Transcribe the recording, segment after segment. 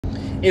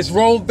It's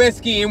Rome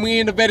Vesky and we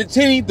in the Vette,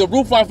 the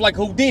roof off like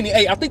Houdini.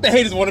 Hey, I think the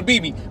haters want to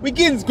beat me. We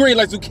getting green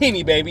like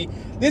zucchini, baby.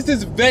 This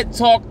is Vet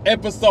Talk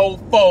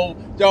episode 4.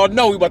 Y'all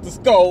know we about to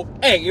score.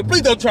 Hey, and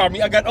please don't try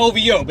me. I got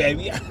OVO,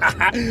 baby.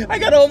 I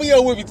got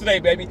OVO with me today,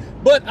 baby.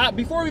 But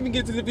before we even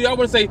get to the video, I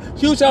want to say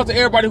huge shout out to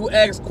everybody who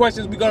asked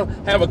questions. We're going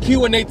to have a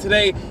Q&A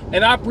today.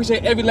 And I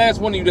appreciate every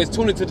last one of you that's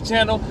tuned into the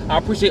channel. I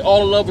appreciate all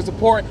the love and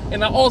support.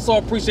 And I also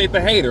appreciate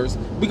the haters.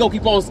 We're going to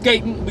keep on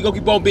skating. We're going to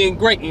keep on being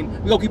great. And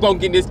we're going to keep on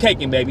getting this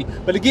caking, baby.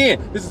 But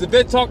again, this is the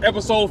Vet Talk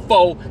episode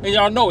 4. And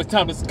y'all know it's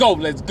time to go.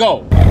 Let's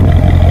go.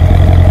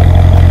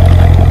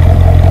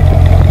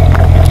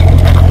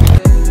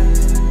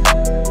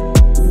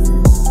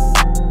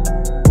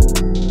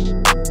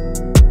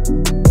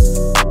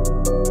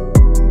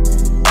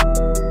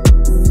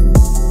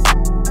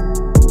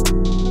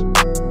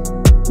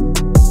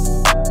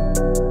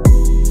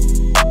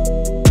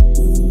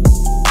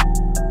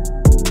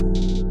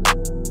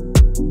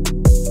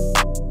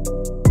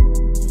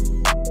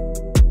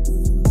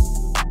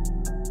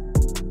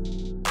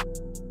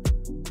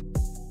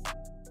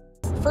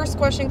 First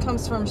question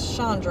comes from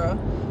Chandra.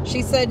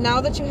 She said,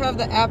 now that you have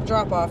the app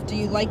drop-off, do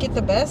you like it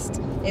the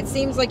best? It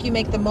seems like you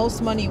make the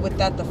most money with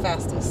that the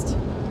fastest.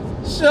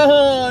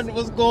 Sean,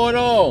 what's going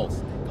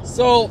on?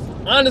 So,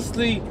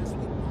 honestly,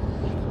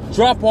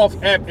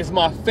 drop-off app is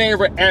my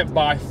favorite app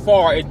by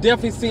far. It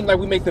definitely seems like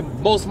we make the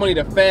most money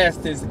the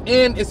fastest,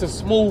 and it's a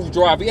smooth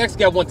drive. We actually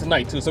got one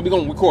tonight, too, so we're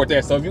going to record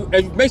that. So,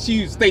 make sure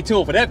you stay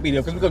tuned for that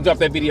video, because we're going to drop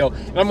that video,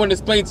 and I'm going to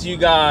explain to you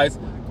guys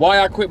why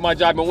I quit my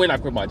job and when I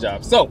quit my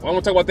job. So, I'm going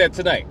to talk about that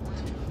tonight.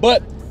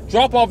 But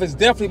drop-off is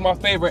definitely my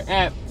favorite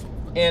app,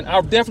 and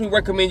I definitely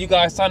recommend you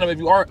guys sign up if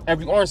you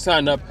aren't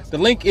signed up. The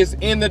link is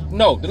in the, I'm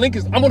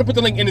going to put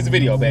the link in this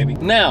video, baby.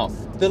 Now,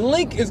 the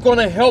link is going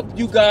to help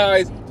you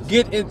guys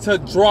get into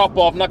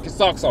drop-off, knock your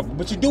socks off.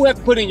 But you do have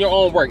to put in your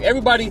own work.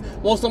 Everybody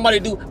wants somebody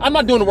to do, I'm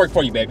not doing the work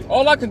for you, baby.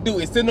 All I can do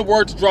is send the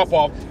word to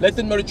drop-off, let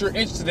them know that you're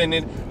interested in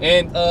it,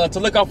 and to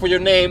look out for your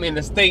name and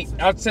the state.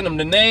 I'll send them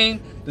the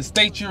name, the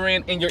state you're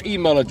in, and your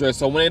email address.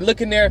 So when they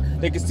look in there,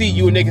 they can see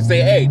you and they can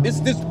say, hey,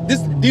 this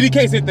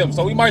DDK's hit them.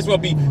 So we might as well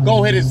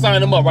go ahead and sign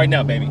them up right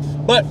now, baby.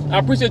 But I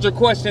appreciate your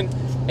question,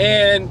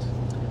 and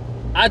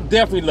I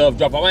definitely love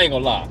drop-off. I ain't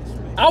gonna lie.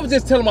 I was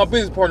just telling my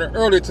business partner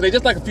earlier today,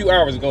 just like a few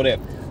hours ago, that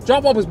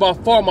drop-off is by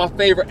far my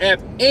favorite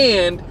app,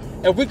 and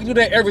if we could do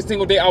that every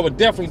single day, I would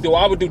definitely do it.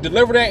 I would do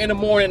deliver that in the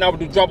morning, and I would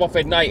do drop-off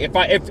at night. If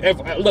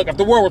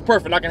the world was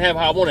perfect, I can have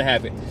how I want to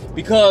have it,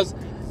 because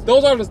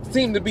those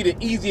seem to be the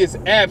easiest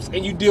apps,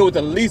 and you deal with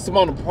the least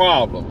amount of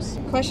problems.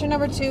 Question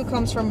number 2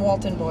 comes from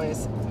Walton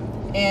Boys,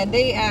 and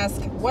they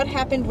ask, what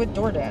happened with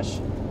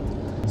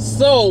DoorDash?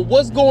 So,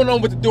 what's going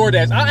on with the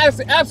DoorDash?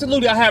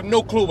 I have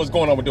no clue what's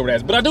going on with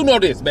DoorDash, but I do know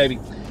this, baby.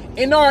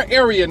 In our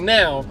area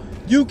now,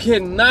 you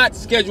cannot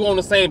schedule on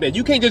the same day.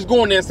 You can't just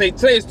go in there and say,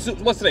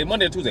 what's today,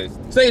 Monday or Tuesday?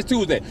 Today is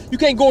Tuesday. You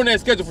can't go in there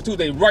and schedule for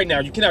Tuesday right now.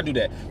 You cannot do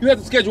that. You have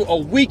to schedule a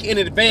week in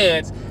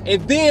advance.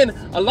 And then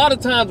a lot of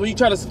times when you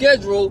try to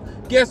schedule,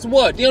 guess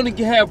what? They only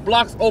have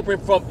blocks open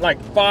from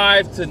like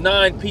 5 to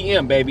 9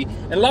 p.m., baby.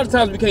 And a lot of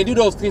times we can't do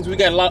those things. We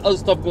got a lot of other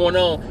stuff going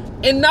on.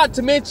 And not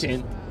to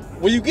mention,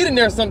 when you get in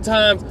there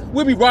sometimes,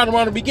 we'll be riding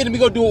around the beginning, we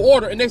go do an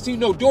order, and next thing you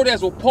know,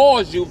 DoorDash will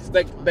pause you,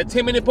 like that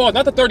 10-minute pause,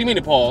 not the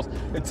 30-minute pause,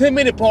 the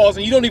 10-minute pause,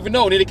 and you don't even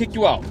know, and then they kick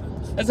you out.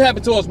 That's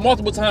happened to us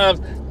multiple times.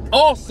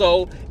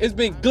 Also, it's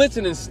been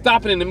glitching and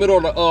stopping in the middle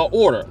of the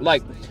order.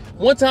 Like,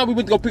 one time we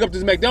went to go pick up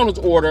this McDonald's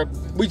order,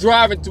 we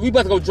about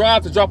to go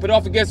drive to drop it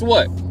off, and guess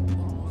what?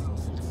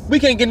 We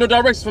can't get no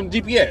directions from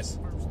GPS.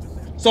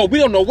 So we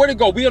don't know where to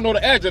go. We don't know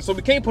the address, so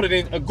we can't put it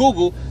in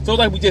Google. So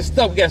like we just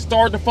stuck. We got to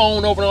start the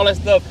phone over and all that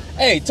stuff.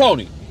 Hey,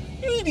 Tony,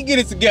 you need to get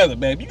it together,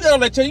 baby. You got all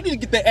that. You need to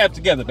get that app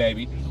together,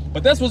 baby.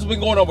 But that's what's been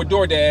going on with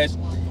DoorDash.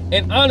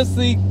 And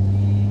honestly,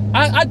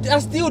 I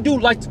still do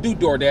like to do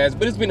DoorDash,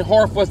 but it's been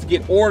hard for us to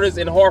get orders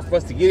and hard for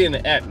us to get in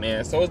the app,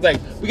 man. So it's like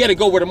we got to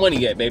go where the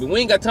money at, baby. We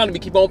ain't got time to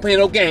keep on playing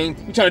no game.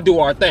 We trying to do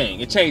our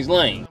thing and change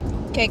lane.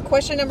 Okay,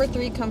 question number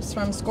 3 comes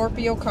from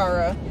Scorpio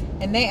Cara,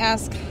 and they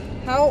ask,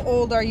 how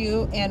old are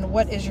you and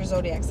what is your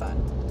zodiac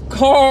sign?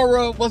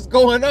 Cara, what's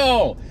going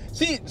on?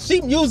 She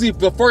usually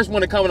the first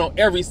one to comment on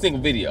every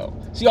single video.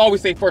 She always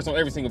say first on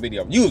every single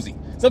video. Usually.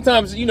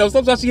 Sometimes,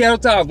 sometimes she has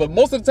times, but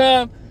most of the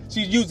time,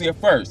 she's usually at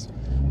first.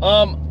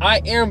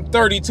 I am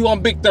 32.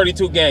 I'm big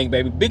 32 gang,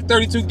 baby. Big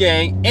 32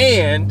 gang,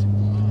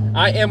 and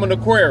I am an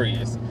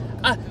Aquarius.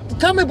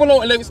 Comment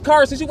below, and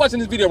Cara, since you're watching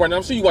this video right now,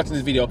 I'm sure you're watching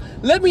this video,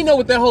 let me know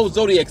what that whole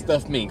zodiac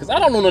stuff means, because I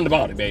don't know nothing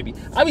about it, baby.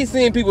 I be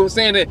seeing people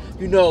saying that,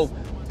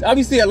 I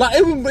be seeing a lot,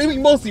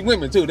 mostly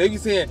women too. They be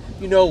saying,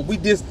 we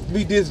this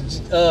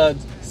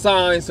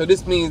sign, so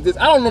this means this.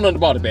 I don't know nothing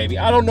about it, baby.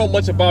 I don't know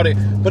much about it,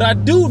 but I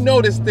do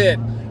notice that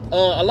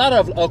a lot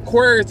of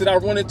Aquarius that I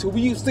run into,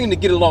 we seem to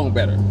get along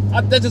better.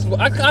 I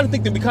kind of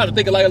think that we kind of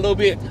think alike a little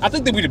bit. I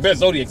think that we the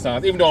best zodiac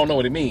signs, even though I don't know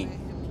what it means.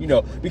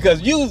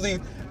 Because usually,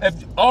 if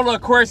all the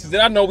Aquarius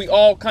that I know, we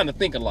all kind of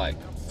think alike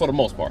for the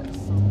most part.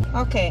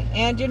 Okay,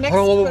 and your next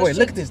wait,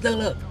 look at this,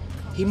 look.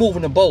 He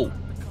moving the boat.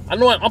 I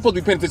know I'm supposed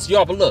to be paying attention to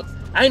y'all, but look,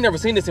 I ain't never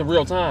seen this in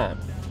real time.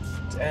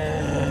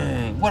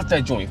 Dang. What if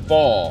that joint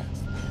fall?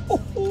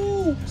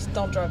 Just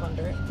don't drive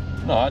under it.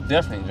 No, I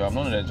definitely ain't driving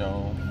under that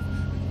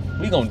joint.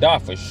 We gonna die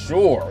for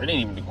sure. It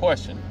ain't even the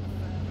question.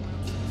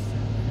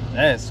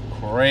 That's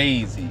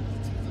crazy.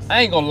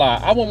 I ain't gonna lie.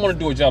 I wouldn't want to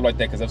do a job like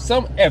that because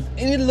if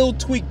any little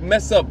tweak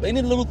mess up,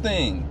 any little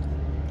thing,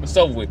 it's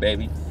over with,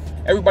 baby.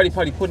 Everybody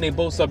probably putting their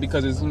boats up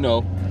because it's,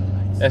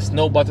 that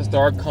snow about to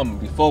start coming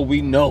before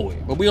we know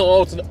it. But we don't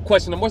answer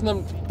question number. What's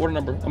number? What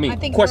number? I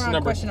think question we're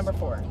on number. Question number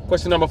 4.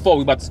 Question number 4.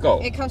 We about to go.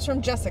 It comes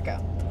from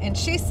Jessica, and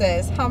she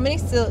says, "How many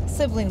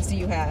siblings do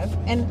you have,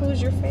 and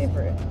who's your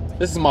favorite?"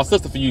 This is my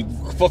sister for you.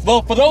 For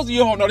those of you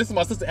who don't know, this is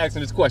my sister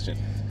asking this question.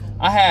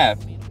 I have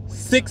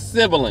 6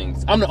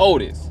 siblings. I'm the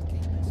oldest.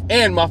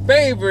 And my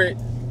favorite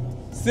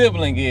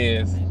sibling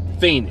is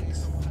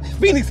Phoenix.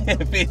 Phoenix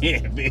and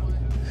Phoenix.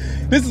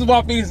 This is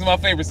why Phoenix is my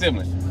favorite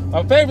sibling.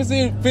 My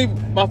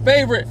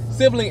favorite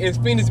sibling is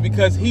Phoenix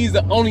because he's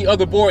the only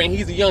other boy and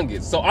he's the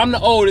youngest. So I'm the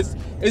oldest.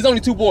 It's only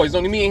 2 boys. It's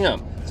only me and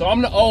him. So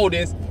I'm the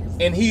oldest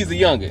and he's the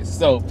youngest.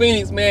 So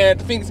Phoenix, man.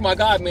 Phoenix is my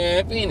god,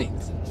 man. Phoenix.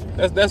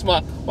 That's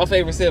my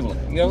favorite sibling.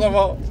 You know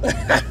what I'm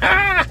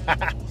talking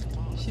about?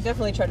 She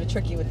definitely tried to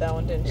trick you with that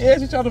one, didn't she? Yeah,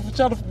 she tried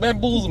to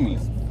bamboozle me.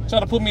 Try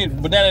to put me a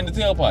banana in the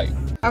tailpipe.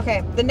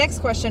 Okay, the next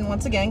question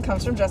once again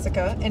comes from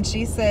Jessica, and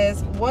she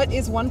says, "What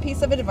is one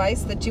piece of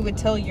advice that you would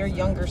tell your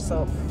younger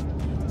self?"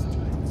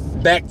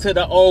 Back to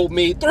the old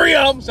me. 3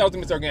 of them. Shout out to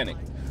Miss Organic.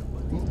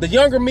 The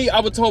younger me, I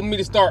would told me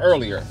to start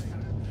earlier.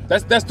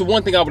 That's the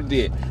one thing I would have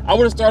did. I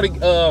would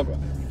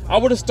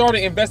have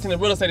started investing in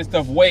real estate and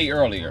stuff way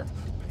earlier.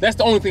 That's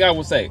the only thing I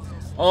would say.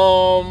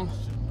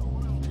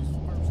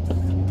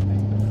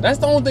 That's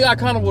the only thing I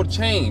kind of would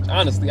change,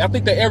 honestly. I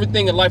think that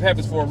everything in life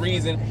happens for a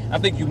reason. I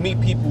think you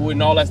meet people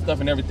and all that stuff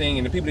and everything,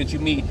 and the people that you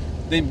meet,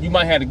 then you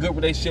might have a good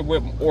relationship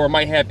with, or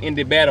might have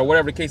ended bad, or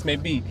whatever the case may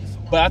be.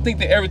 But I think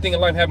that everything in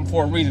life happens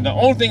for a reason. The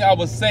only thing I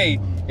would say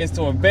is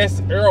to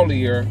invest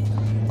earlier.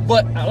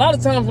 But a lot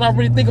of times when I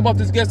really think about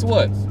this, guess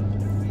what?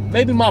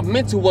 Maybe my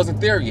mental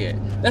wasn't there yet.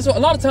 That's what a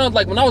lot of times,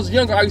 like when I was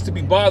younger, I used to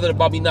be bothered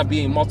about me not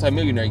being a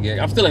multimillionaire yet.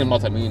 I'm still ain't a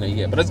multimillionaire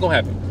yet, but it's gonna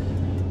happen.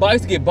 But I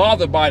used to get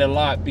bothered by it a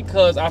lot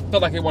because I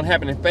felt like it wasn't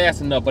happening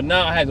fast enough. But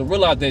now I had to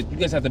realize that you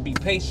guys have to be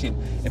patient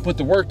and put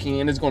the work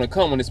in, and it's going to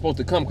come when it's supposed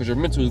to come because your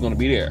mental is going to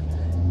be there.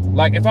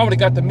 Like if I would have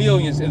got the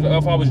millions,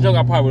 if I was young,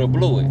 I probably would have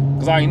blew it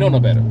because I ain't know no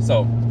better.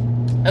 So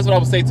that's what I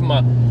would say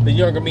to the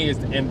younger me is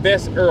to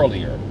invest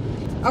earlier.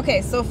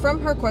 Okay, so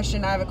from her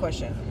question, I have a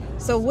question.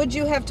 So would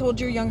you have told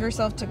your younger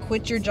self to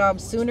quit your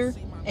job sooner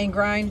and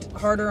grind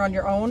harder on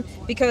your own?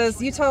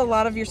 Because you tell a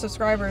lot of your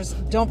subscribers,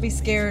 don't be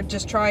scared,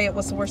 just try it.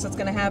 What's the worst that's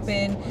going to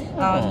happen?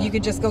 You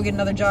could just go get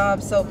another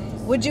job. So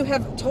would you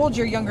have told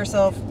your younger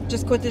self,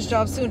 just quit this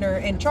job sooner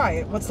and try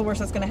it? What's the worst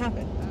that's going to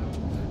happen?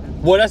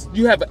 Well,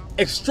 you have an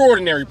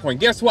extraordinary point.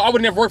 Guess what? I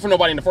would never work for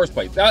nobody in the first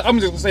place. I'm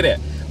just going to say that.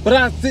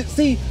 But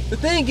see, the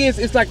thing is,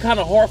 it's like kind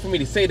of hard for me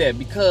to say that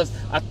because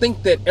I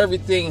think that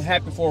everything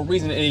happened for a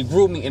reason and it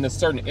grew me in a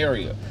certain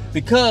area.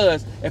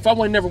 Because if I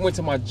would never went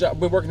to my job,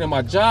 been working at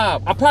my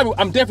job,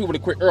 I'm definitely would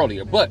have quit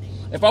earlier. But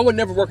if I would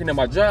never working at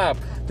my job,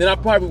 then I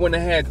probably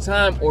wouldn't have had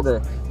time or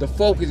the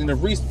focus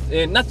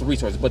and not the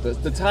resources, but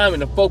the time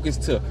and the focus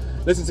to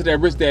listen to that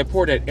Rich Dad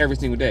Poor Dad every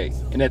single day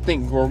and that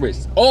Think and Grow Rich.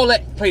 All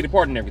that played a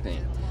part in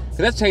everything.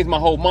 Because that changed my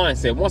whole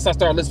mindset. Once I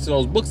started listening to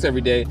those books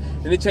every day,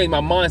 then it changed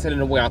my mindset in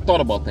the way I thought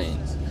about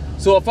things.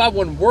 So if I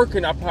wasn't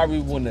working, I probably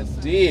wouldn't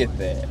have did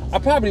that. I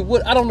probably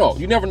would. I don't know.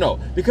 You never know.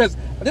 Because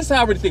this is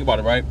how I really think about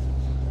it, right?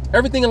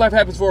 Everything in life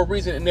happens for a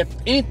reason. And if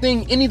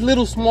any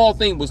little small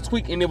thing was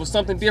tweaked and it was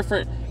something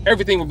different,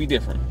 everything would be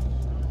different.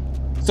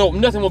 So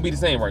nothing will be the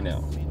same right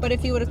now. But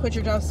if you would have quit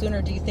your job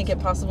sooner, do you think it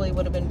possibly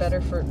would have been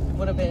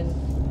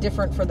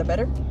different for the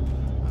better?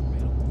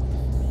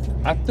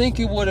 I think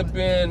it would have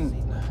been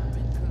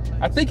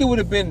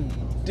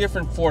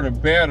different for the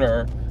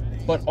better,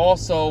 but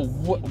also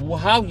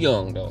how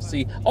young though.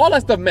 See, all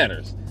that stuff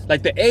matters.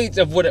 Like the age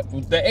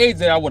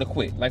that I would have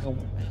quit. Like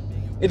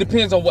it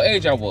depends on what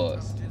age I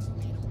was.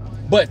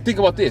 But think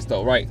about this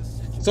though, right?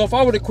 So if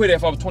I would have quit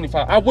if I was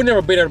 25, I would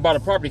never been able to buy the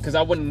property because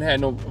I wouldn't have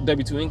had no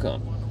W-2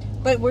 income.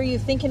 But were you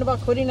thinking about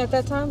quitting at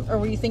that time, or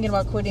were you thinking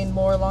about quitting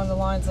more along the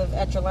lines of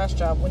at your last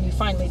job when you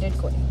finally did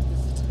quit?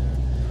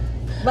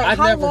 Like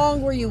how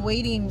long were you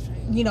waiting,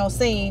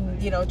 saying,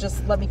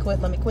 just let me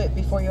quit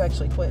before you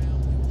actually quit?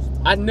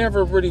 I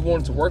never really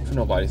wanted to work for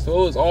nobody.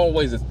 So it was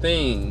always a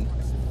thing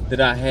that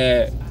I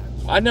had.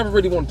 I never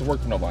really wanted to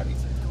work for nobody.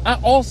 I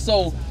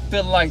also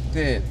feel like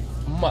that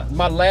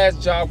my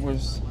last job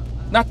was,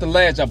 not the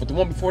last job, but the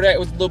one before that, it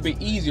was a little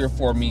bit easier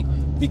for me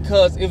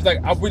because it was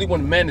like I really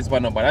wasn't managed by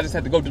nobody. I just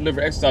had to go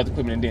deliver exercise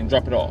equipment and then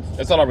drop it off.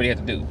 That's all I really had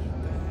to do.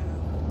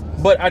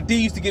 But I did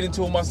used to get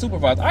into it with my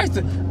supervisor.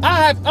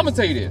 I'm gonna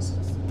tell you this.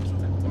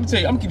 I'm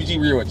gonna keep it G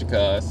real with you,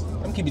 cuz.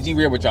 I'm gonna keep it G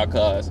real with y'all,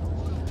 cuz.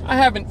 I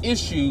have an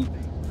issue,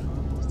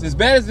 as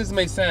bad as this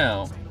may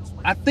sound,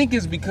 I think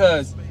it's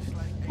because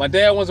my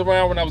dad was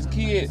around when I was a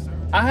kid.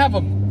 I have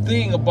a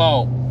thing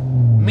about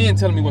men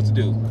telling me what to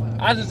do.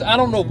 I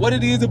don't know what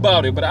it is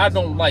about it, but I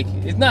don't like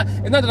it. It's not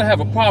that I have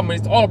a problem,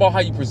 it's all about how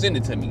you present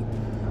it to me.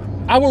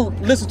 I will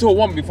listen to a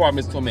woman before I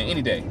listen to a man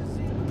any day.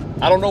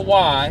 I don't know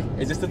why.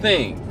 It's just a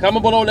thing.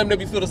 Comment below, let me know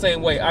if you feel the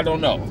same way. I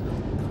don't know.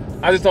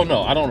 I just don't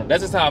know. I don't know.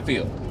 That's just how I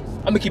feel.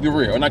 I'm gonna keep it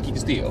real and not keep it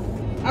still.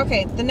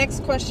 Okay, the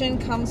next question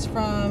comes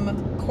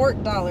from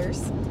Court Dollars,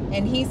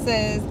 and he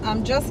says,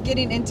 I'm just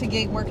getting into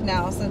gig work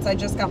now since I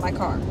just got my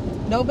car.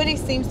 Nobody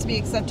seems to be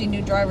accepting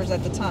new drivers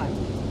at the time.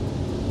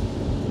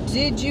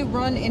 Did you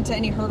run into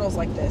any hurdles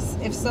like this?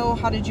 If so,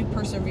 how did you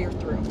persevere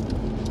through?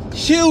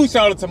 Huge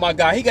shout out to my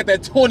guy. He got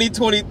that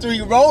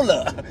 2023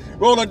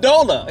 roller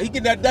dollar.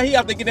 He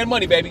have to get that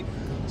money, baby.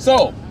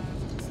 So,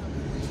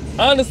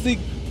 honestly,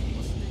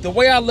 the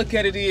way I look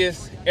at it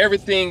is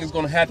everything is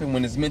gonna happen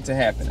when it's meant to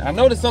happen. I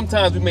know that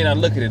sometimes we may not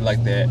look at it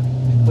like that,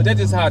 but that's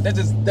just how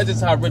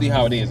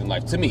it is in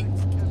life to me.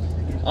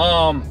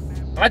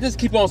 I just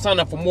keep on signing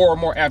up for more and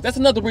more apps. That's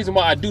another reason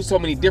why I do so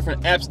many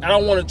different apps. I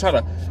don't want to try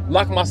to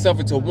lock myself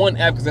into one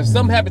app, because if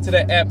something happened to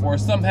that app or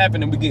something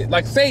happened and we get,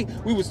 like, say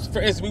for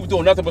instance, we were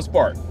doing nothing but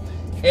Spark,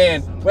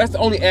 and that's the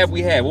only app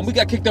we had. When we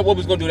got kicked out, what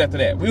was going to do after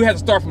that? We had to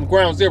start from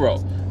ground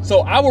zero.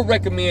 So I would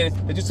recommend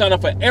that you sign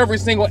up for every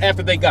single app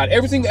that they got.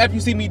 Every single app you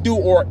see me do,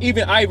 or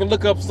I even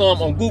look up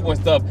some on Google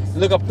and stuff, and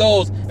look up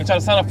those and try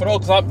to sign up for those,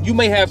 because you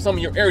may have some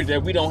in your area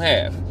that we don't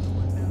have.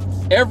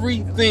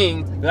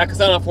 Everything that I can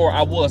sign up for,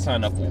 I will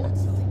sign up for.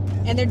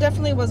 And there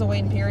definitely was a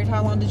waiting period.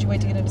 How long did you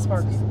wait to get into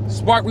Spark?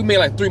 Spark, we made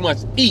like 3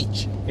 months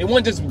each. It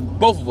wasn't just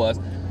both of us.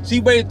 She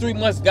waited 3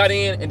 months, got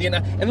in, and then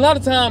and a lot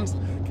of times,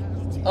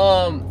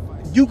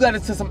 you got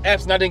into some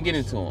apps and I didn't get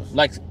into them.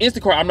 Like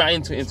Instacart, I'm not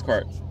into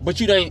Instacart, but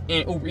you ain't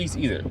in UberEats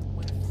either.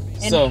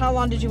 And so, how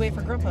long did you wait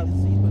for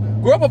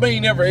Grubhub? Grubhub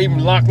ain't never even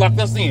locked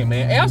us in,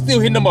 man. Hey, I'm still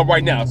hitting them up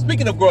right now.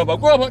 Speaking of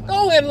Grubhub,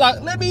 go ahead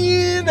and let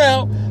me in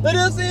now. Let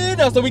us in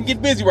now so we can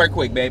get busy right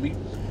quick, baby.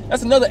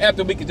 That's another app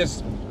that we can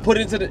just put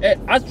into the app.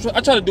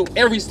 I try to do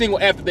every single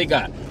app that they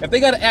got. If they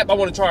got an app, I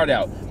want to try it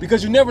out,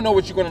 because you never know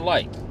what you're gonna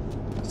like.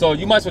 So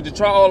you might as well just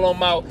try all of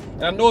them out.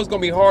 And I know it's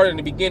gonna be hard in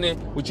the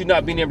beginning with you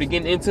not being able to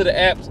get into the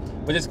apps,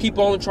 but just keep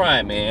on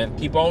trying, man.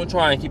 Keep on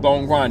trying, keep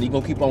on grinding.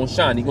 You're gonna keep on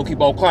shining. You're gonna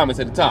keep on climbing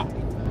to the top.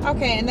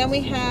 Okay, and then we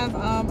have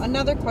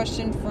another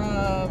question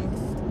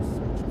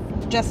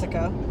from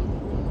Jessica.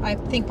 I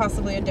think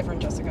possibly a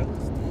different Jessica.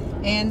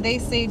 And they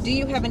say, do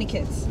you have any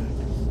kids?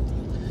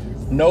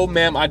 No,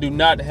 ma'am, I do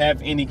not have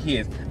any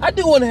kids. I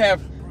do want to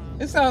have,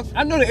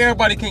 I know that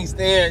everybody can't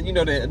stand,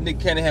 that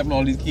Nick Cannon having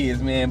all these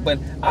kids, man, but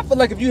I feel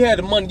like if you had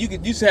the money, you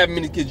could have as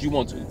many kids you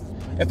want to.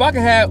 If I could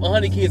have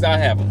 100 kids,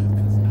 I'd have them.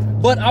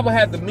 But I would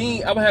have the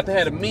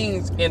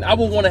means, and I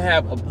would want to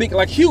have a big,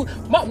 like, huge.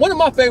 One of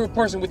my favorite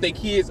person with their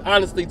kids,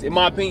 honestly, in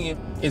my opinion,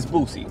 is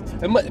Boosie.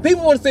 And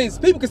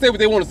people can say what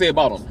they want to say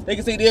about him. They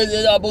can say this,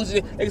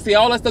 Boosie. They can say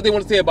all that stuff they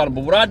want to say about him.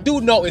 But what I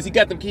do know is he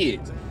got them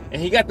kids. And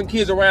he got them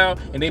kids around,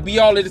 and they be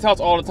all at his house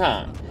all the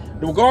time.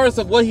 Regardless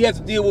of what he has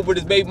to deal with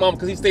his baby mama,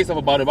 because he stays stuff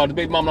about his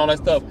baby mama and all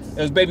that stuff, and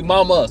his baby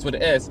mamas with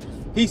the S,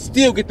 he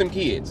still get them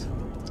kids.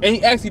 And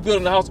he actually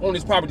building a house on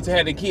his property to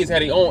have their kids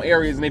have their own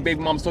areas and their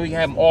baby mama, so he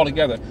have them all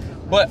together.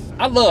 But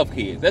I love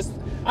kids.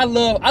 I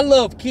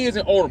love kids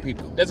and older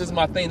people. That's just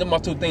my thing. Those are my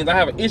two things. I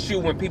have an issue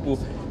when people.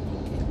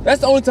 That's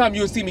the only time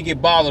you'll see me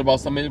get bothered about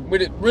something.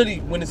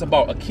 Really, when it's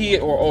about a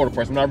kid or an older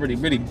person, when I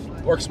really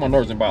works my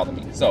nerves and bother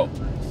me. So.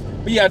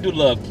 But yeah, I do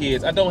love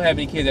kids. I don't have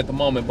any kids at the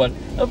moment, but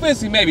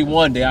eventually, maybe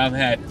one day I've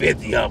had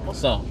 50 of them or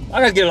something.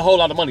 I gotta get a whole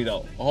lot of money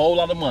though. A whole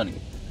lot of money.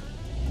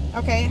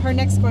 Okay, her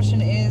next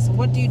question is,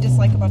 what do you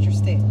dislike about your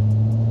state?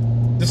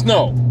 The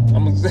snow.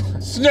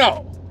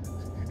 Snow.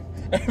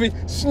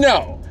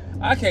 Snow.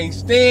 I can't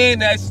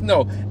stand that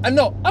snow. I'm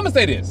gonna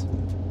say this.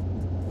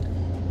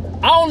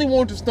 I only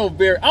want to snow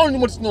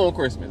on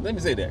Christmas. Let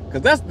me say that,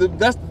 because that's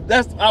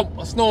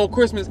snow on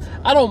Christmas.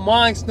 I don't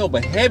mind snow,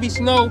 but heavy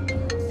snow,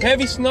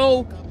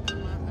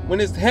 when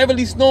it's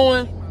heavily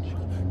snowing,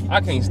 I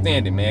can't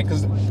stand it, man.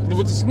 Because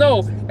with the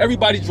snow,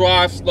 everybody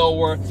drives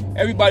slower.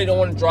 Everybody don't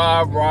want to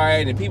drive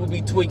right, and people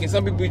be tweaking.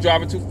 Some people be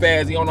driving too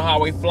fast. They on the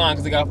highway flying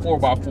because they got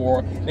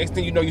 4x4. Next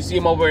thing you know, you see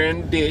them over there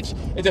in the ditch.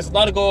 It's just a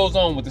lot of goes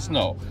on with the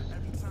snow.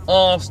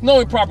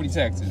 Snow and property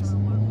taxes.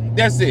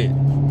 That's it.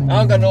 I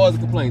don't got no other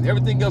complaints.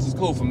 Everything else is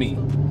cool for me.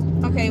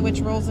 Okay, which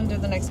rolls into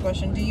the next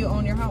question. Do you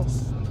own your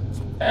house?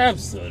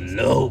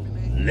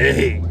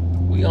 Absolutely.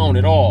 We own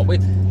it all.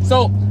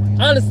 So,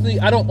 honestly,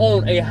 I don't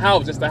own a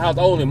house, just a house.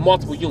 I own in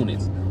multiple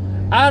units.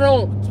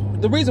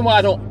 The reason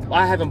why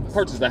I haven't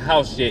purchased a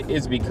house yet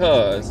is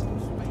because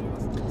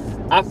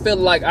I feel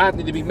like I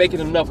need to be making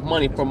enough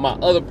money from my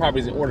other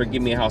properties in order to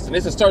get me a house. And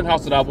it's a certain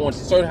house that I want.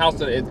 It's a certain house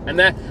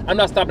I'm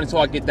not stopping until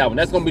I get that one.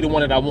 That's going to be the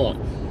one that I want.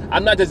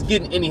 I'm not just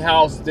getting any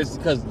house just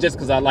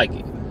because I like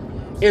it.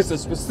 It's a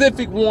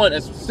specific one, a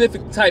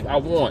specific type I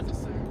want.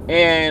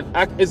 And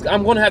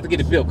I'm going to have to get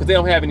it built because they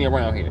don't have any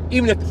around here.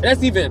 Even if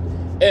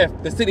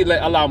the city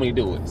allow me to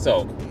do it.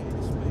 So.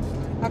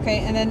 Okay,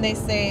 and then they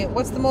say,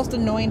 what's the most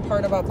annoying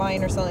part about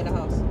buying or selling a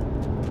house?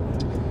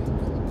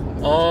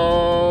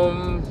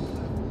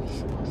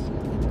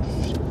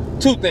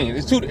 Two things.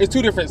 It's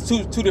two different.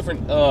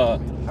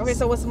 Okay,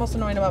 so what's the most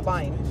annoying about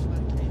buying?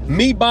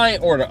 Me buying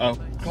or the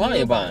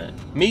client buying?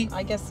 Me?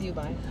 I guess you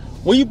buying.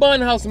 When you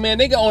buying a house, man,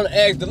 they gonna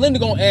ask, the lender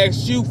gonna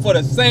ask you for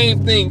the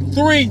same thing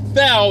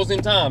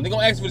 3,000 times. They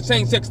gonna ask you for the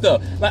same sex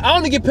stuff. Like, I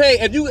only get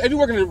paid, if you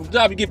working a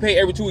job, you get paid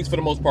every 2 weeks for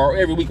the most part, or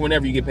every week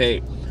whenever you get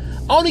paid.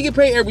 I only get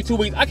paid every 2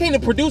 weeks. I can't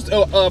even produce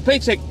a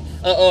paycheck,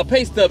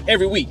 pay stub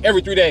every week,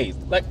 every 3 days.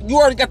 Like, you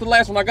already got the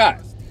last one I got.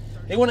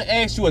 They wanna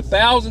ask you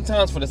 1,000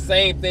 times for the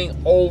same thing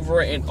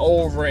over and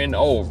over and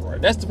over.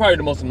 That's probably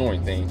the most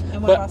annoying thing.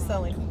 And what about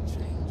selling?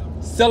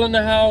 Selling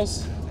the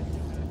house,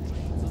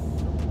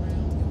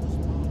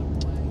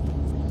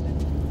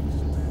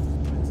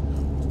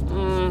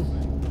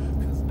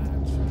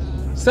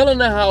 selling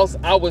the house,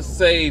 I would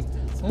say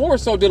more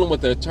so dealing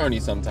with the attorney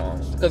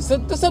sometimes. Because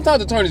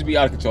sometimes attorneys be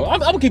out of control. I'm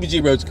gonna keep it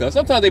G-Real, because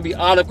sometimes they be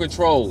out of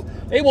control.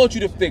 They want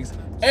you to fix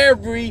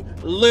every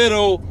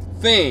little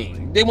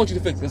thing. They want you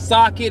to fix the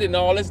socket and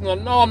all this. No,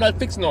 I'm not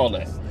fixing all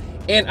that.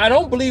 And I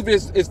don't believe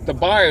it's the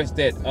buyers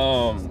that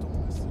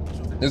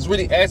that's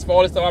really ask for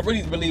all this stuff. I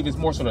really believe it's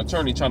more so the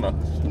attorney trying to,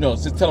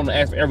 just tell them to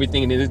ask for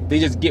everything, and they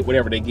just get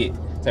whatever they get,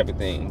 type of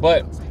thing.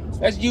 But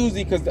that's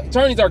usually because the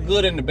attorneys are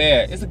good and the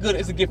bad. It's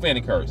a gift and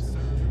a curse.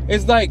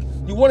 It's like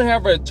you want to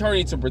have an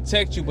attorney to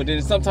protect you, but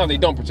then sometimes they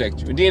don't protect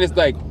you. And then it's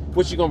like,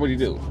 what you gonna really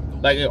do?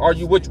 Like, are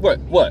you what?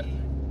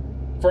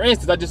 For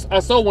instance, I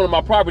sold one of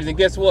my properties, and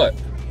guess what?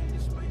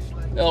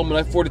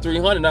 Like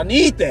 $4,300. I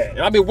need that,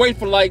 and I've been waiting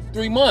for like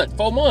 3 months,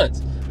 4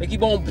 months. They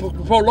keep on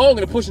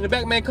prolonging and pushing it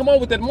back. Man, come on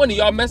with that money.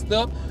 Y'all messed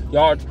up.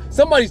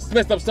 Somebody's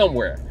messed up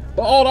somewhere.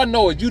 But all I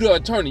know is you the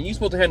attorney. You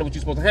supposed to handle what you're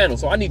supposed to handle.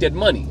 So I need that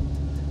money.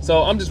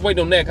 So I'm just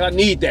waiting on that because I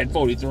need that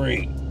 43.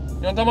 You know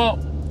what I'm talking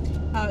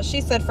about?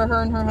 She said for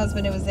her and her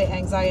husband, it was the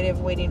anxiety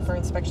of waiting for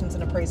inspections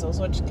and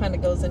appraisals, which kind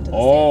of goes into the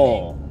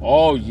same thing.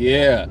 Oh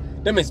yeah.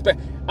 The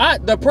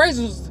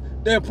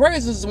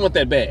appraisals weren't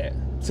that bad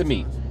to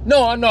me.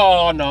 No, I'm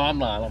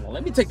lying.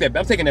 Let me take that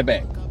back. I'm taking that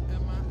back.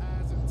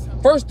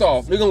 First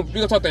off, we're gonna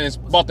talk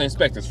about the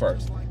inspectors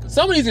first.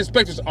 Some of these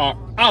inspectors are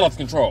out of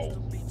control.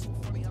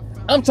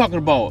 I'm talking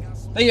about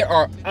they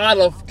are out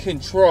of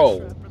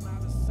control.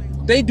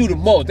 They do the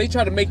most. They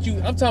try to make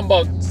you. I'm talking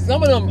about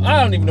some of them.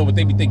 I don't even know what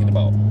they be thinking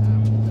about.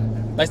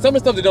 Like some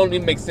of the stuff that don't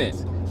even make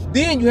sense.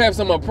 Then you have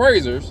some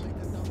appraisers.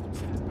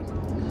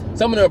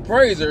 Some of the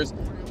appraisers,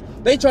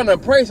 they trying to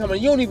appraise something.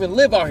 You don't even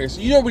live out here,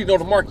 so you don't really know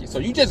the market. So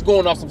you just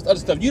going off some other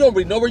stuff. You don't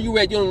really know where you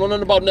at. You don't know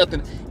nothing about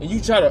nothing. And you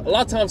try to, a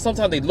lot of times,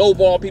 sometimes they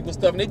lowball people's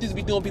stuff, and they just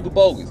be doing people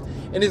bogus.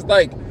 And it's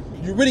like,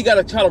 you really got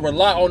to try to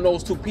rely on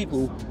those two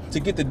people to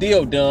get the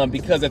deal done,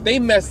 because if they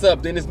mess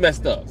up, then it's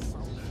messed up.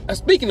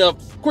 Speaking of,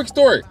 quick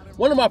story.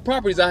 One of my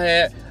properties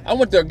I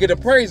went there to get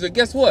appraised, but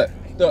guess what?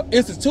 The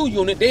Institute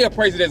unit, they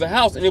appraised it as a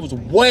house, and it was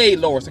way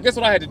lower. So guess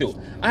what I had to do?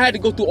 I had to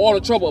go through all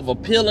the trouble of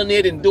appealing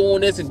it and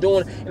doing this and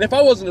doing. And if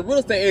I wasn't a real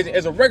estate agent,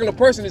 as a regular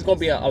person, it's going to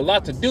be a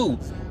lot to do,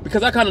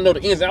 because I kind of know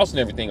the ins and outs and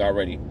everything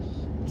already.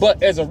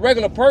 But as a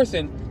regular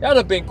person, that would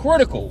have been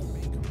critical,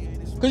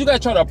 because you got to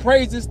try to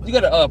appraise this, you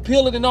got to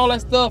appeal it and all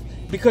that stuff,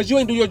 because you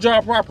ain't do your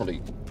job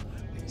properly.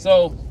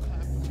 So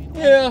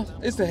yeah,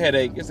 it's a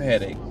headache. It's a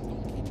headache.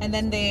 And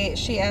then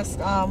she asked,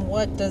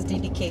 what does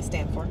DDK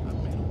stand for?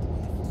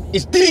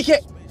 It's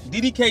DDK.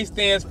 DDK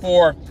stands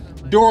for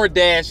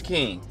DoorDash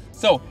King.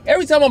 So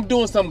every time I'm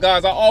doing something,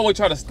 guys, I always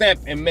try to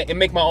stamp and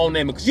make my own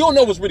name, because you don't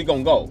know what's really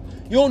gonna go.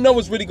 You don't know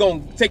what's really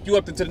gonna take you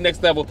up to the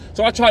next level.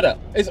 So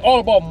it's all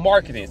about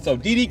marketing. So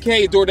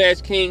DDK is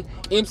DoorDash King.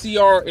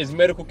 MCR is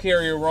Medical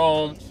Carrier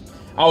Rome.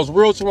 I was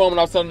Realtor Rome when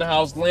I was selling the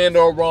house.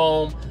 Landlord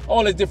Rome.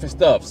 All this different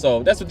stuff.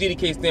 So that's what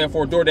DDK stands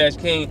for, DoorDash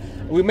King.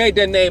 We made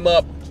that name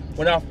up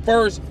when I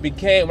first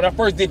did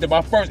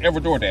my first ever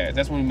DoorDash.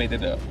 That's when we made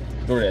that up,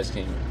 DoorDash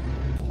King.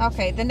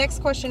 Okay, the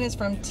next question is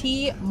from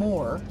T.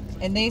 Moore,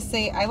 and they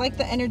say, I like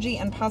the energy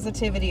and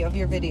positivity of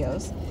your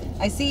videos.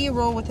 I see you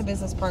roll with a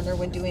business partner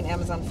when doing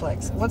Amazon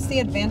Flex. What's the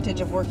advantage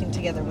of working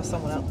together with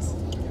someone else?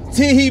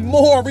 T.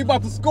 Moore, we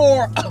about to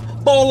score.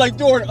 Ball like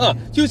Jordan.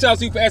 Huge shout out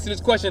to you for asking this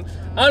question.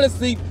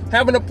 Honestly,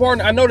 having a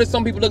partner, I know that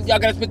some people look, y'all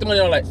gotta spend the money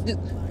on, like,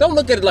 don't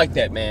look at it like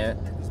that, man.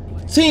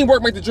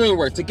 Teamwork make the dream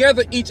work.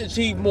 Together, each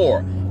achieve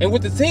more. And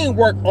with the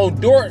teamwork on is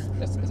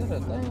that a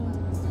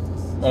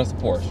oh, that's a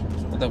Porsche.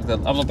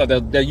 I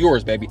thought they're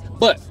yours, baby.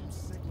 But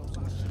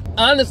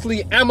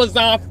honestly,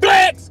 Amazon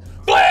Flex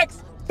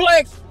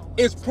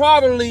is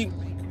probably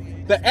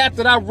the app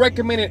that I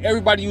recommended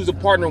everybody use a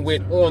partner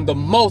with on the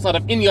most out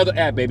of any other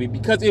app, baby,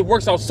 because it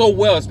works out so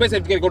well, especially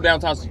if you gotta go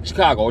downtown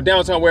Chicago or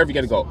downtown wherever you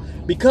gotta go.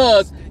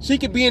 Because she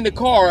could be in the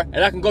car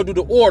and I can go do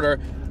the order,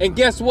 and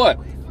guess what?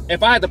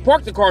 If I had to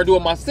park the car and do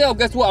it myself,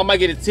 guess what? I might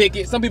get a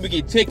ticket. Some people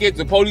get tickets,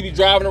 the police be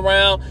driving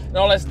around and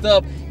all that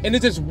stuff. And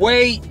it's just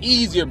way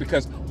easier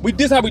because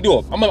this is how we do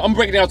it. I'm gonna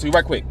break it down to you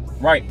right quick.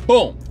 Right,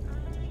 boom.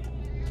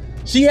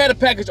 She had a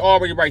package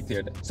already right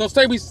there. So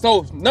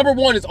number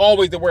one is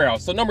always the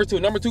warehouse. So number two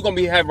gonna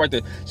be have right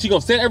there. She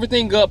gonna set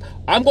everything up.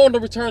 I'm going to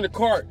return the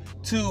cart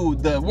to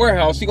the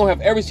warehouse. She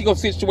gonna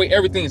situate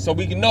everything so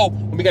we can know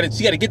when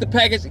she gotta get the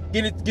package,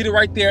 get it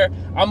right there.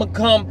 I'm gonna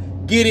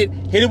come get it,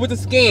 hit it with the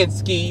scan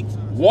ski,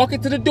 walk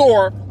it to the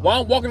door.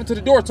 While I'm walking into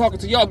the door talking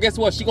to y'all, guess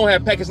what? She gonna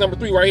have package number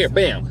 3 right here.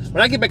 Bam.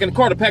 When I get back in the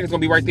car, the package gonna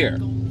be right there.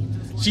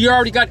 She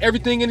already got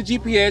everything in the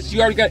GPS. She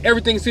already got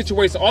everything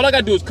situated. So all I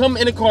gotta do is come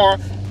in the car,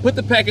 put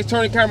the package,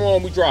 turn the camera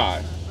on, we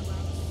drive.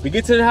 We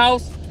get to the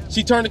house,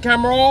 she turned the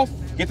camera off,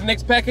 get the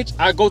next package,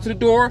 I go to the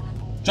door,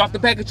 drop the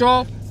package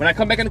off. When I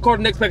come back in the car,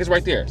 the next package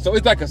right there. So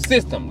it's like a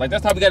system. Like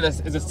that's how we got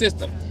it as a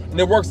system. And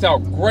it works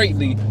out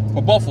greatly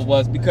for both of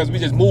us because we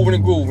just moving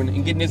and grooving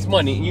and getting this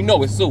money, and you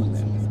know it's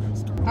soothing.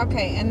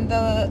 Okay, and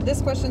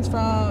this question's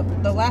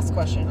from, the last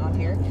question on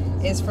here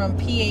is from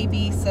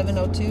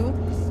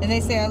PAB702, and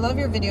they say, I love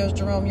your videos,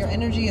 Jerome. Your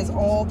energy is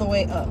all the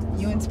way up.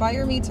 You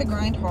inspire me to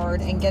grind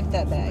hard and get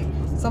that bag.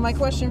 So my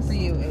question for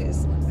you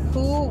is,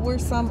 who were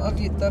some of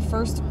the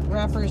first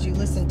rappers you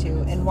listened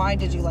to, and why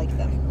did you like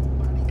them?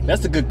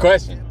 That's a good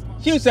question.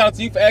 Huge shout out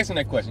to you for asking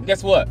that question.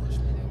 Guess what?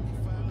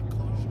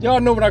 Y'all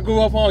know what I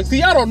grew up on. See,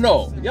 y'all don't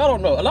know. Y'all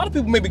don't know. A lot of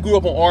people maybe grew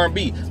up on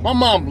R&B. My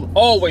mom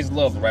always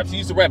loved to rap. She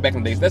used to rap back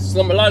in the day. A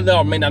lot of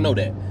y'all may not know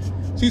that.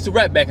 She used to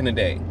rap back in the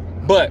day.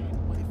 But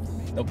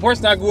the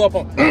person I grew up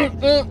on.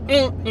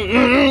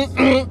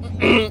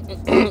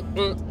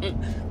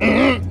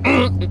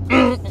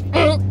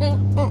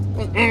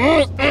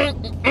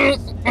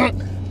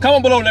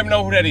 Comment below and let me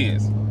know who that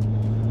is.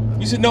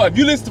 You should know. If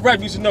you listen to rap,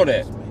 you should know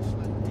that.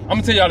 I'm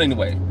gonna tell y'all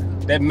anyway.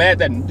 That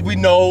we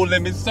know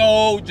limit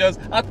soldiers.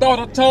 I thought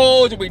I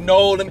told you we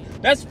know limit.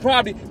 That's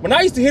probably when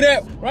I used to hear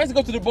that. When I used to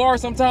go to the bar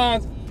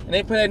sometimes and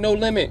they play that No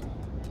Limit,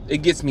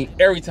 it gets me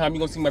every time. You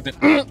gonna see me up there.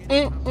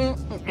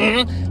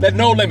 That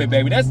No Limit,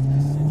 baby. That's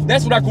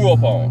what I grew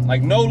up on.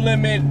 Like No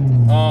Limit.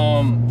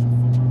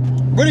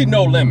 Really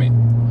No Limit.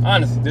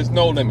 Honestly, there's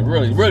No Limit.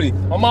 Really.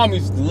 My mom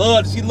used to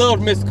love. She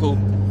loved Mystical.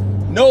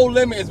 No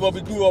Limit is what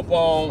we grew up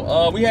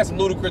on. We had some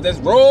Ludacris. That's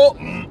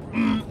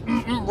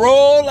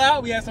roll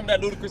out. We had some of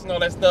that Ludacris and all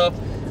that stuff.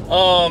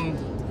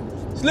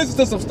 She listens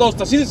to some slow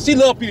stuff. She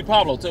loved Petey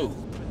Pablo too.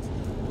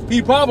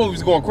 Petey Pablo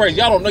was going crazy.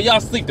 Y'all don't know. Y'all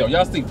sleep though.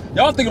 Y'all sleep.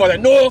 Y'all think about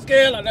that North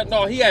Carolina.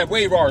 No, he had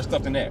way rawer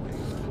stuff than that.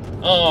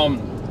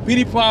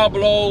 Petey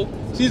Pablo.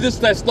 She's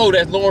just that slow.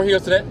 That Lauryn Hill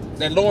to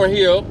that Lauryn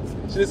Hill.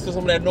 She listens to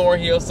some of that Lauryn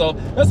Hill. So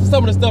that's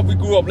some of the stuff we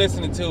grew up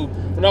listening to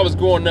when I was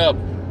growing up.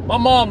 My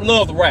mom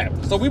loved rap,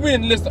 so we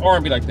didn't listen to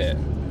R&B like that.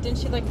 Didn't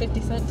she like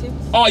 50 Cent too?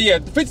 Oh yeah,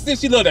 50 Cent.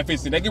 She loved that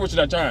 50 Cent. They get what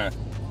you're not trying.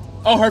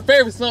 Oh, her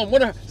favorite song.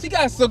 She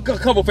got a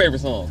couple favorite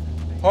songs.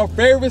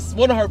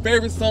 One of her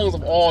favorite songs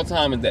of all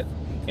time is that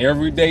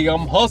Every Day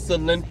I'm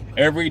Hustling,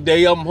 Every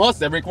Day I'm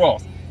Hustling, every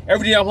cross.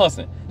 Every Day I'm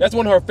Hustling. That's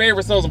one of her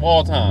favorite songs of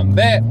all time.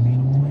 That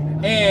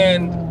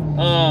and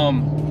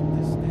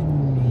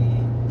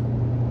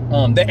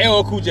the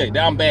LL Cool J,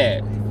 that I'm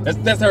Bad.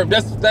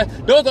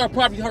 Those are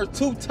probably her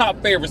two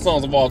top favorite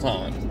songs of all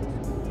time.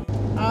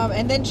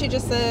 And then she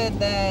just said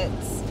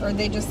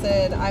they just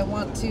said, I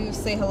want to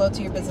say hello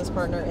to your business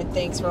partner and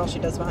thanks for all she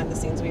does behind the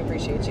scenes. We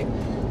appreciate you.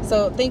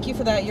 So thank you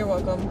for that. You're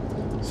welcome.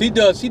 She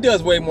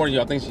does way more than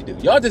y'all think she do.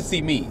 Y'all just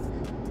see me.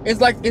 It's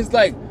like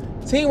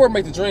teamwork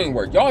makes the dream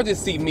work. Y'all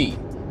just see me.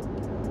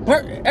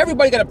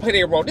 Everybody got to play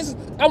their role.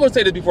 I want to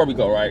say this before we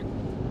go, right?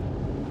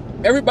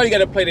 Everybody got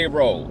to play their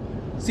role.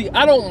 See,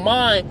 I don't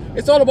mind.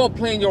 It's all about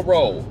playing your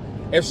role.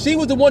 If she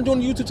was the one doing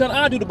the YouTube channel,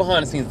 I do the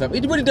behind the scenes stuff.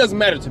 It really doesn't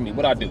matter to me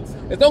what I do.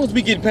 As long as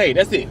we getting paid,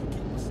 that's it.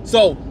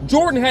 So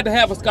Jordan had to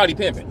have a Scottie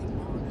Pippen.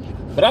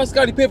 Without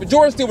Scottie Pippen,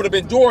 Jordan still would have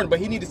been Jordan, but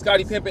he needed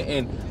Scottie Pippen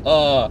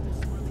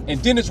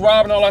and Dennis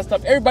Rodman and all that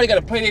stuff. Everybody got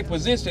to play their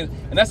position,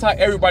 and that's how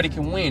everybody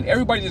can win.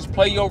 Everybody just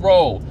play your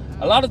role.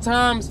 A lot of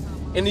times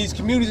in these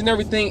communities and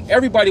everything,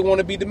 everybody want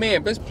to be the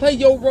man. But just play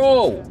your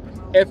role.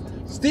 If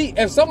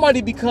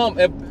somebody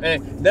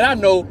that I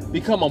know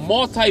become a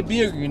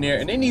multi-billionaire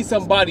and they need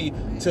somebody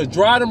to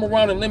drive them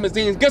around in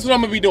limousines, guess what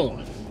I'm gonna be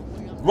doing?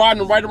 Riding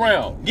them right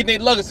around, getting their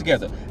luggage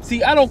together.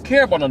 See, I don't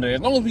care about none of that.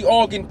 As long as we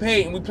all getting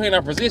paid and we playing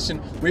our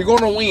position, we're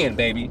gonna win,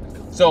 baby.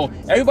 So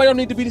everybody don't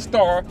need to be the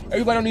star.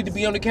 Everybody don't need to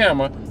be on the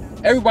camera.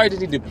 Everybody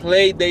just need to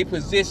play their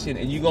position,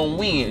 and you're gonna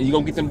win, and you're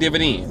gonna get them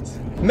dividends.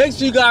 Make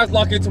sure you guys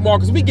lock in tomorrow,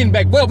 because we getting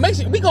back. Well, make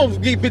sure we gonna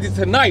get busy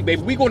tonight,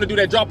 baby. We gonna do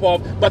that drop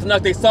off, about to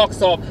knock their socks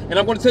off, and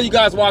I'm gonna tell you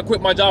guys why I quit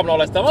my job and all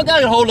that stuff. I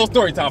got a whole little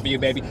story time for you,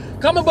 baby.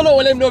 Comment below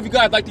and let me know if you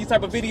guys like these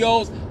type of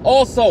videos.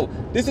 Also,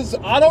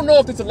 I don't know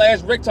if this is the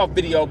last Rec Talk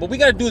video, but we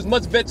gotta do as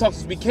much vet talks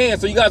as we can.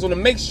 So you guys wanna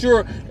make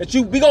sure that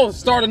we gonna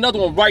start another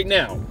one right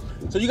now.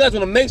 So you guys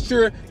want to make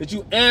sure that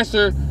you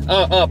answer,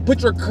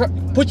 put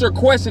your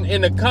question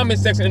in the comment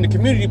section in the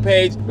community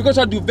page. We're gonna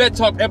try to do Vet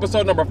Talk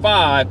episode number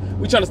 5.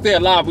 We're trying to stay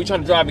alive. We're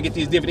trying to drive and get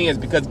these dividends,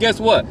 because guess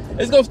what?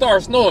 It's gonna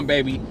start snowing,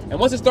 baby. And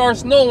once it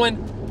starts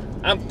snowing,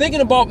 I'm thinking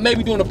about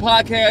maybe doing a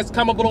podcast.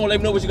 Comment below and let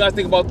me know what you guys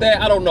think about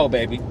that. I don't know,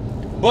 baby.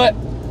 But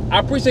I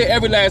appreciate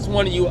every last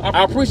one of you.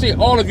 I appreciate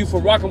all of you for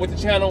rocking with the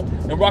channel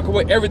and rocking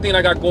with everything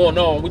I got going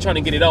on. We're trying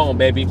to get it on,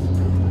 baby.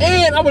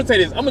 And I'm gonna say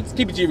this. I'm gonna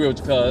keep it G real,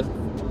 because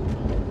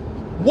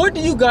what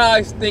do you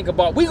guys think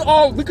about, we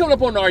coming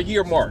up on our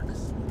year mark.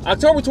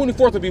 October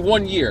 24th will be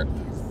 1 year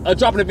of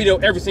dropping a video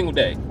every single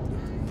day.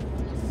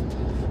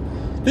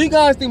 Do you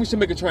guys think we should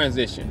make a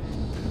transition?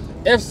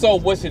 If so,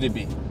 what should it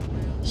be?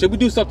 Should we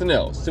do something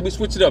else? Should we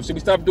switch it up? Should we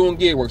stop doing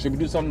gig work? Should we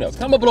do something else?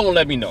 Comment below and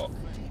let me know.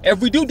 If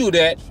we do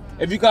that,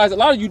 if you guys, a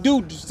lot of you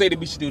do say that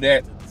we should do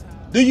that,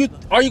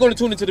 Are you going to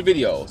tune into the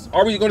videos?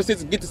 Are we going to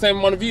get the same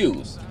amount of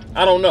views?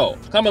 I don't know.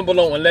 Comment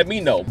below and let me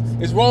know.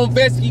 It's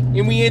Vette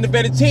and we in the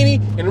Vetteini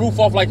and the roof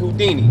off like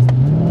Houdini.